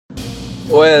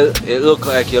Well, it look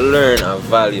like you learn a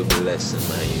valuable lesson,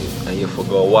 man. And you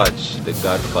forgot watch The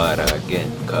Godfather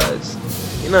again, cause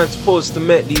you're not supposed to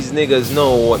make these niggas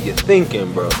know what you're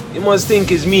thinking, bro. You must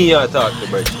think it's me you talk to,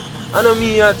 bro. I know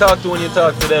me you talk to when you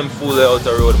talk to them fool out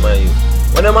the road, man.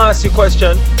 When them ask you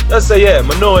question, just say, yeah,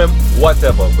 I know him,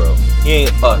 whatever, bro. He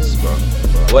ain't us, bro.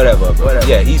 Whatever, bro.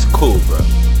 Yeah, he's cool, bro.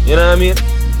 You know what I mean?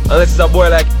 Unless it's a boy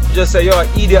like, just say, yo,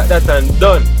 idiot that and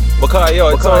done. Because, yo,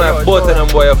 it's not like both of them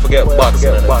boy you forget boxing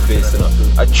on their face, you know.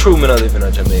 I true me not live in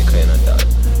Jamaica, you know, that.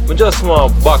 I just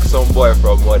want to box some boy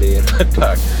from what they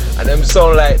attack. And them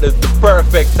sound like the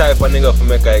perfect type of nigga for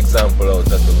make an example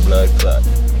out of the blood clot.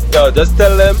 Yo, just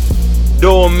tell them,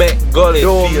 don't make Gully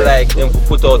feel like them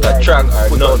put out a track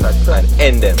or nothing and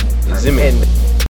end them. You see me?